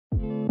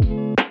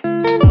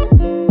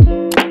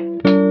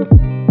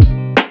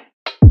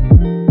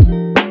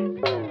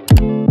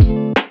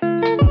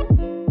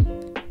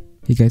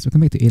guys,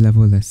 welcome back to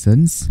A-level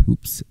lessons.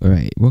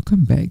 Alright,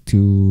 welcome back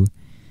to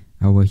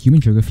our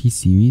human geography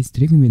series.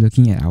 Today we're going to be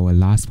looking at our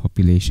last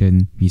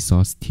population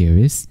resource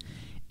theorist,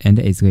 and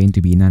that is going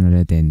to be none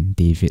other than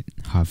David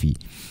Harvey.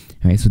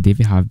 Alright, so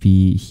David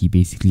Harvey, he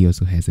basically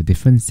also has a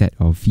different set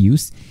of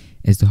views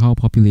as to how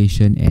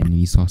population and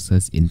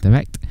resources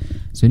interact.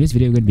 So in this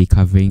video, we're going to be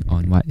covering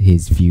on what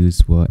his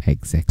views were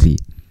exactly.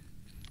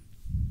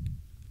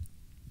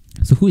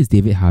 So who is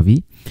David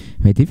Harvey?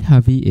 Right, David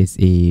Harvey is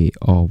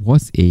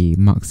was a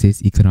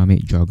Marxist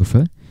economic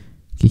geographer.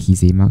 Okay,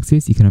 he's a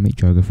Marxist economic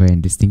geographer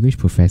and distinguished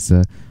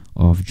professor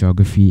of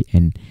geography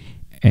and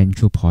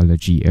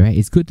anthropology. Alright,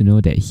 it's good to know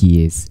that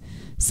he is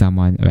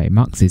someone. Right,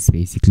 Marx is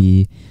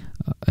basically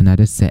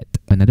another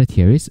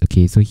theorist.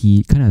 Okay, so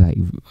he kind of like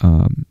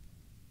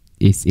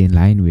is in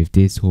line with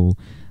this whole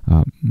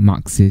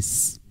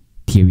Marxist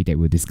theory that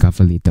we'll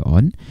discover later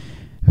on.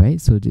 Right,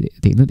 so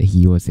take note that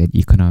he was an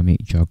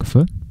economic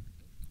geographer.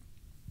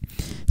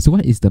 So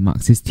what is the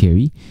Marxist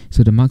theory?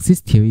 So the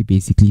Marxist theory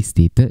basically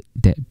stated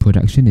that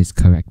production is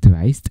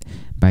characterized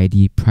by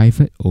the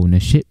private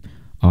ownership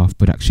of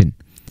production,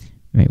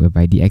 right,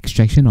 whereby the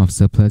extraction of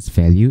surplus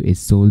value is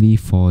solely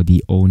for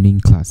the owning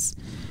class.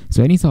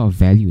 So any sort of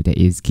value that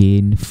is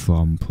gained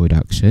from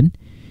production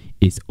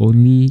is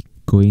only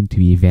going to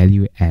be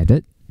value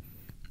added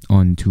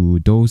onto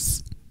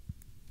those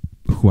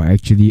who are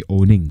actually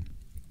owning,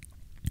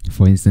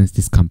 for instance,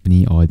 this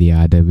company, or they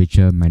are the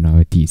richer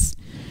minorities.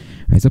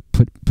 Right, so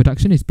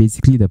production is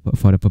basically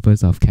for the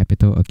purpose of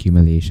capital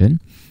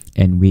accumulation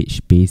and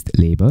wage-based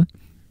labor.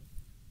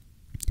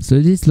 So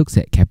this looks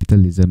at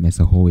capitalism as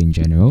a whole in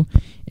general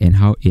and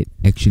how it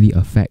actually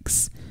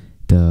affects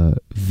the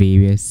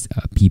various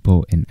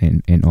people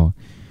and all.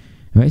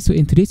 Right, so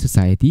in today's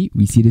society,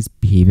 we see this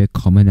behavior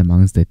common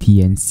amongst the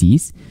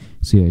TNCs,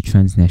 so your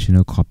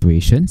transnational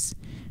corporations.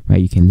 Right,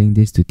 you can link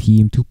this to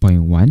Theme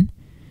 2.1,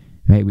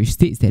 right, which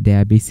states that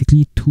there are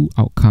basically two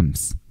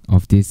outcomes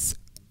of this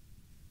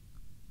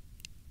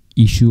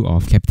issue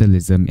of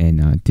capitalism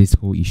and this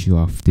whole issue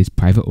of this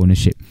private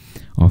ownership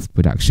of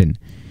production,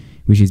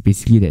 which is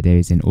basically that there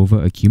is an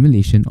over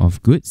accumulation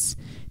of goods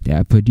that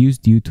are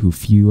produced due to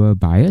fewer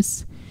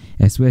buyers,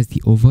 as well as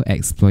the over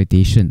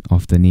exploitation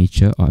of the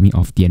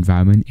of the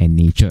environment and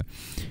nature.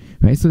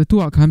 Right, so the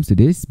two outcomes to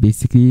this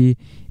basically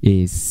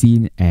is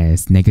seen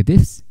as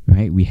negatives.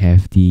 Right, we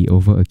have the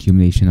over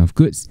accumulation of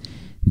goods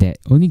that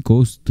only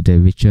goes to the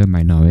richer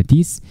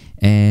minorities,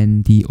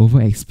 and the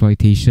over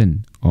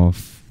exploitation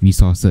of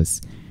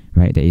resources,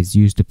 right, that is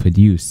used to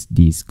produce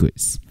these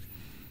goods.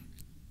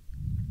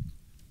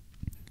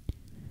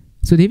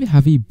 So David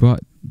Harvey brought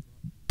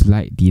to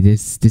light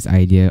this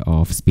idea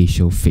of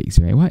spatial fix,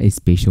 right? What is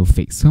spatial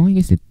fix? So I want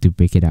you guys to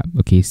break it up.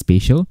 Okay,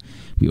 spatial,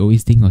 we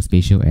always think of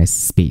spatial as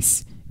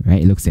space,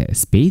 right? It looks at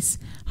space.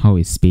 How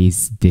is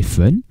space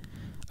different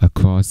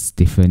across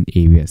different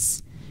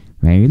areas,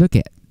 right? We look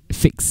at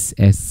fix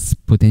as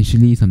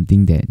potentially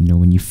something that,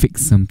 when you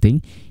fix something,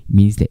 it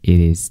means that it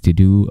is to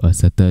do a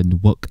certain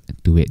work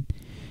to it,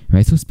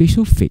 right? So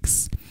spatial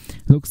fix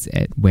looks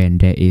at when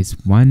there is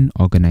one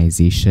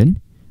organization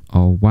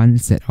or one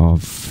set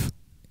of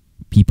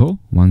people,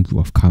 one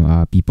group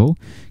of people,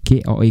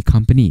 okay, or a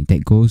company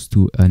that goes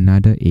to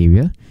another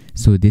area.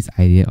 So this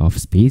idea of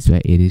space,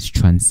 right, it is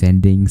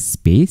transcending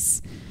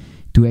space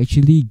to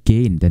actually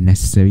gain the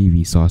necessary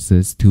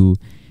resources to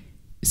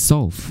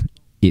solve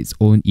its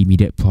own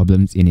immediate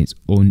problems in its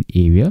own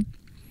area,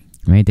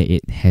 right, that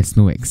it has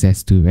no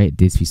access to, right?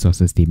 These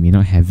resources, they may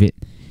not have it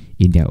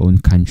in their own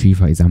country,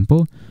 for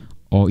example,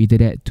 or either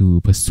that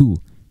to pursue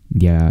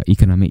their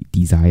economic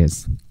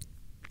desires.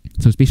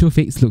 So spatial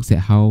fix looks at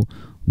how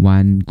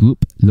one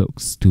group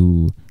looks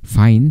to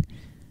find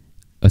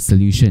a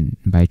solution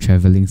by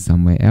traveling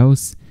somewhere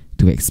else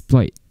to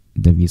exploit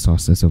the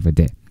resources over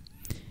there.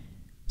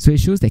 So it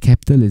shows that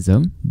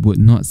capitalism would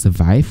not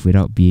survive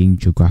without being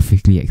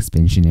geographically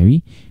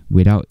expansionary,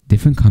 without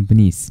different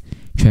companies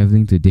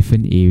traveling to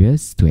different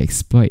areas to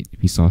exploit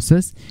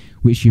resources,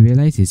 which you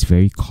realize is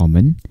very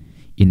common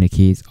in the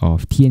case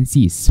of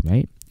TNCs,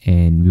 right?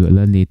 And we will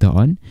learn later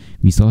on,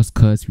 resource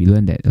curse, we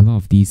learn that a lot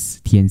of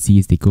these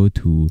TNCs, they go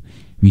to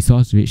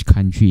resource-rich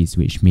countries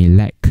which may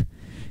lack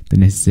the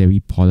necessary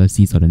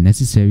policies or the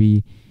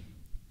necessary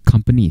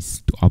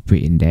companies to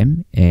operate in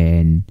them,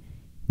 and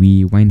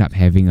we wind up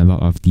having a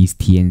lot of these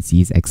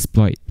TNCs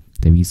exploit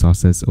the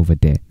resources over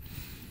there.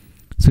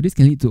 So this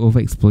can lead to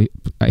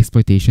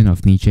exploitation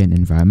of nature and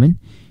environment,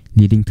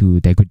 leading to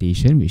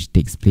degradation which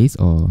takes place,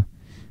 or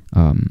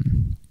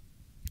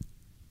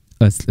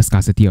a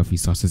scarcity of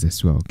resources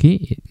as well.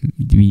 Okay,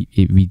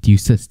 it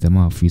reduces the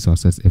amount of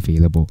resources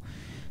available.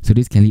 So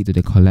this can lead to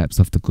the collapse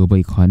of the global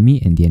economy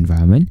and the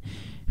environment,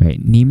 right?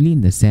 Namely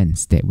in the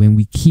sense that when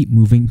we keep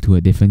moving to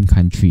a different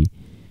country,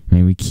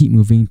 when we keep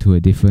moving to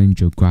a different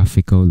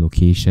geographical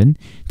location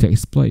to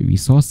exploit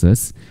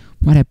resources,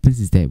 what happens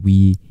is that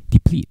we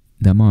deplete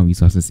the amount of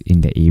resources in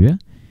the area,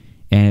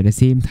 and at the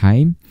same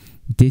time,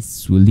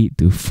 this will lead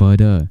to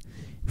further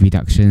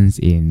reductions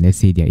in, let's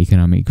say, their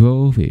economic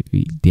growth.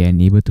 They are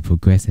unable to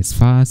progress as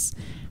fast,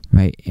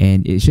 right?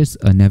 And it's just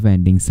a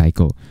never-ending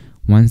cycle.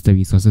 Once the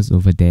resources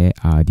over there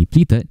are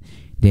depleted,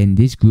 then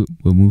this group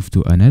will move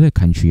to another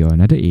country or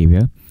another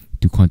area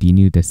to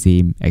continue the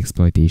same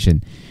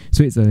exploitation.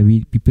 So it's a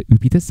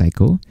repeated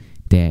cycle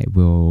that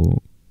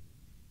will,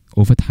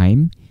 over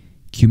time,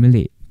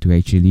 accumulate to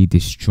actually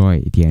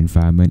destroy the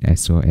environment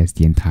as well as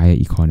the entire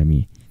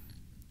economy.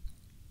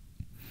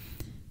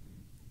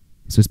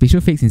 So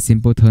spatial fix, in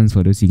simple terms,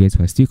 for those of you guys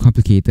who are still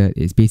complicated,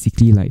 it's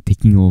basically like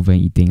taking over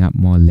and eating up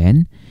more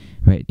land,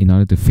 right, in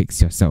order to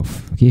fix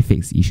yourself. Okay,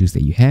 fix issues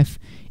that you have.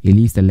 It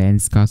leaves the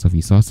land scarce of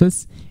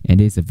resources, and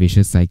it's a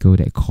vicious cycle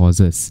that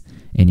causes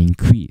an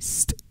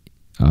increased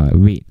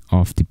rate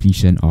of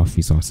depletion of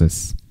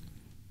resources.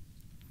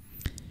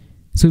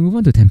 So we move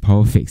on to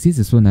temporal fix. This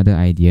is also another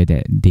idea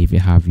that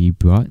David Harvey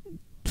brought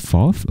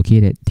forth. Okay,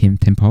 that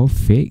temporal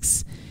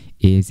fix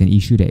is an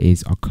issue that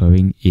is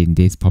occurring in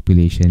this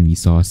population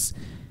resource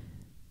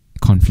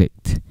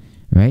conflict,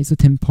 right? So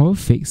temporal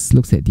fix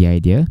looks at the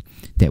idea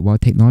that while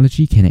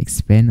technology can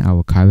expand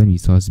our current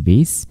resource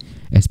base,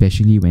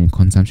 especially when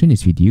consumption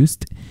is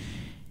reduced,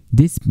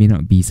 this may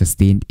not be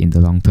sustained in the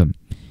long term.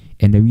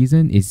 And the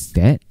reason is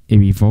that it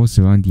revolves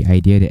around the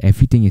idea that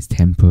everything is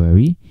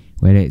temporary,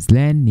 whether it's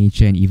land,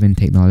 nature, and even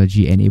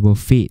technology, and it will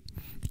fade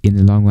in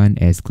the long run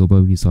as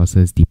global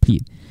resources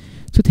deplete.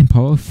 So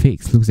temporal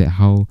fix looks at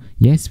how,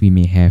 yes, we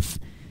may have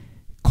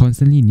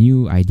constantly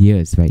new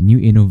ideas, right, new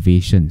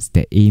innovations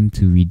that aim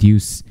to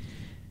reduce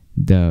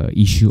the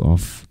issue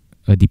of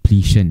a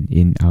depletion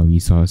in our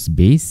resource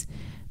base,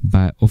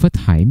 but over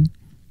time,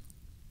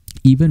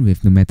 even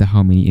with no matter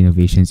how many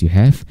innovations you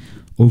have,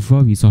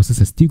 overall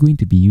resources are still going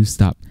to be used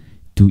up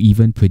to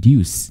even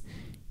produce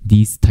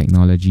these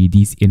technology,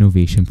 these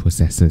innovation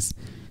processes.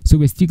 So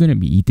we're still going to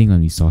be eating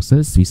on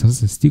resources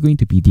are still going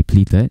to be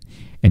depleted,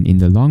 and in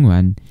the long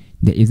run,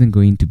 there isn't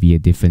going to be a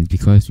difference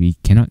because we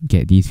cannot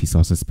get these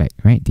resources back,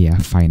 right? They are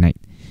finite.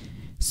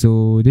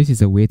 So this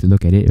is a way to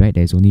look at it, right?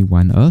 There's only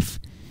one Earth.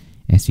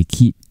 As we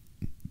keep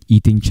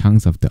eating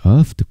chunks of the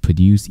Earth to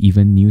produce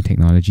even new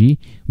technology,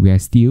 we are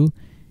still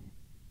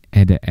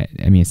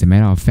as a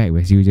matter of fact,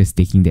 we're still just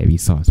taking that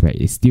resource, right?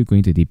 It's still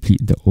going to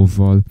deplete the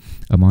overall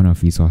amount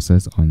of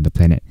resources on the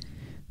planet.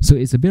 So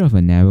it's a bit of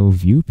a narrow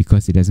view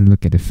because it doesn't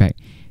look at the fact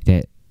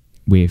that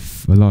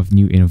with a lot of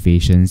new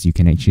innovations, you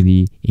can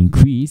actually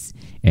increase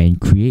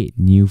and create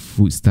new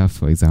foodstuff,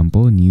 for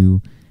example,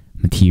 new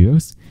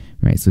materials,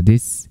 right? So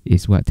this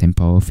is what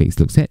temporal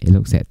fix looks at. It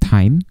looks at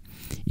time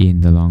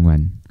in the long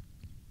run.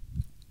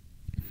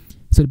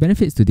 So the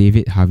benefits to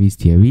David Harvey's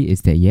theory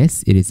is that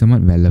yes, it is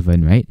somewhat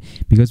relevant, right?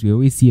 Because we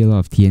always see a lot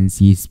of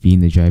TNCs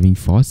being the driving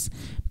force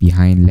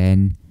behind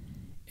land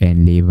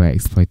and labor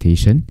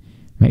exploitation,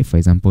 right? For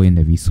example, in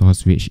the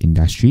resource-rich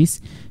industries.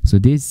 So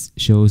this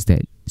shows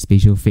that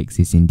spatial fix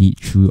is indeed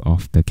true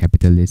of the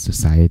capitalist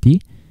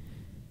society.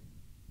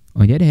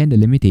 On the other hand, the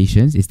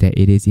limitations is that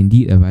it is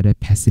indeed a rather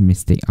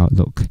pessimistic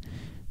outlook,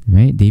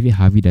 right? David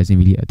Harvey doesn't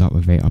really adopt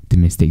a very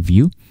optimistic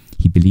view.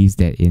 He believes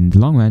that in the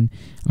long run,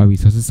 our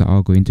resources are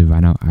all going to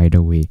run out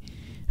either way,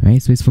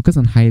 right? So it's focused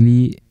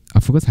highly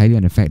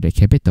on the fact that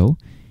capital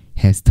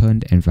has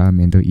turned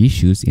environmental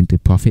issues into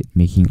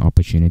profit-making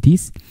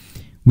opportunities,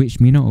 which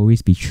may not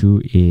always be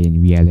true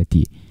in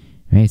reality,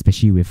 right?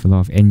 Especially with a lot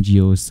of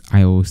NGOs,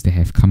 IOs that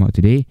have come out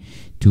today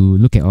to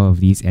look at all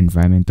of these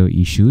environmental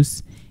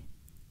issues,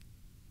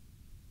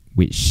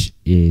 which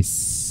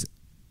is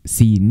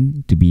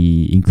seen to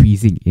be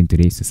increasing in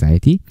today's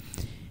society.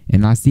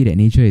 And lastly, that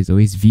nature is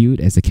always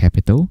viewed as a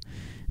capital,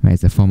 right,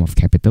 as a form of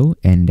capital,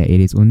 and that it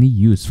is only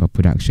used for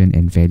production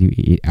and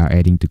value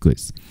adding to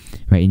goods.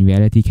 Right? In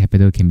reality,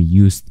 capital can be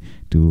used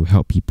to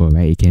help people,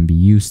 right? It can be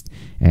used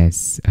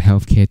as a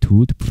healthcare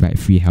tool to provide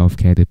free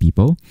healthcare to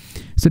people.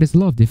 So there's a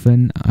lot of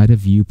different other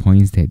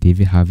viewpoints that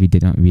David Harvey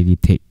did not really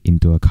take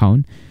into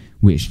account,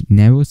 which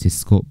narrows his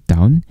scope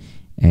down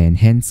and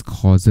hence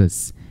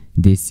causes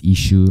this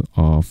issue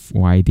of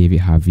why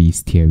David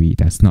Harvey's theory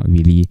does not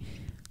really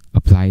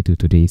apply to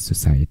today's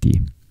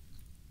society.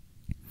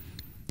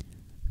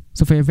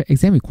 So for your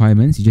exam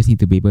requirements, you just need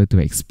to be able to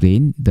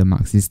explain the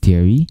Marxist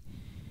theory,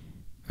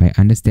 right?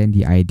 Understand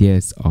the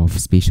ideas of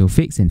spatial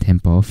fix and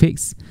temporal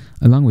fix,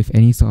 along with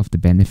any sort of the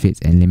benefits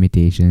and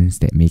limitations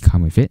that may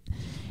come with it.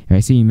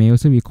 Right? So you may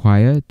also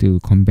require to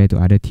compare to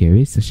other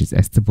theorists such as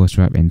Esther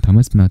Bosrup and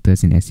Thomas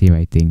Malthus in essay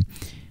writing,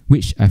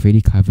 which I've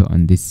already covered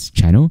on this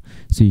channel,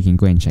 so you can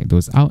go and check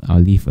those out. I'll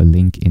leave a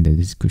link in the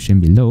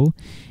description below.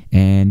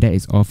 And that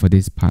is all for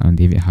this part on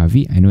David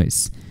Harvey. I know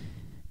it's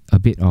a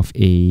bit of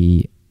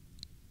I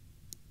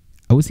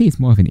would say it's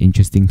more of an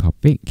interesting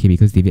topic, okay,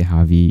 because David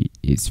Harvey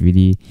is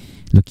really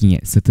looking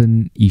at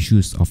certain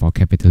issues of our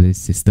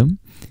capitalist system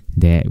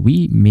that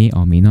we may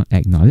or may not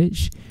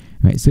acknowledge,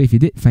 right? So if you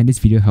did find this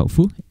video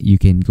helpful, you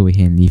can go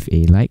ahead and leave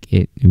a like.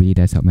 It really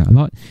does help me out a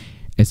lot,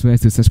 as well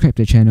as to subscribe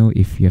to the channel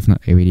if you have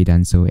not already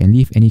done so, and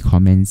leave any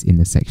comments in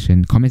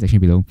the comment section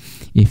below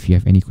if you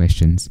have any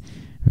questions.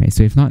 Right,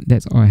 so if not,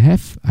 that's all I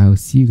have. I'll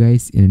see you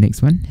guys in the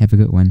next one. Have a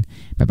good one.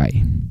 Bye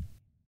bye.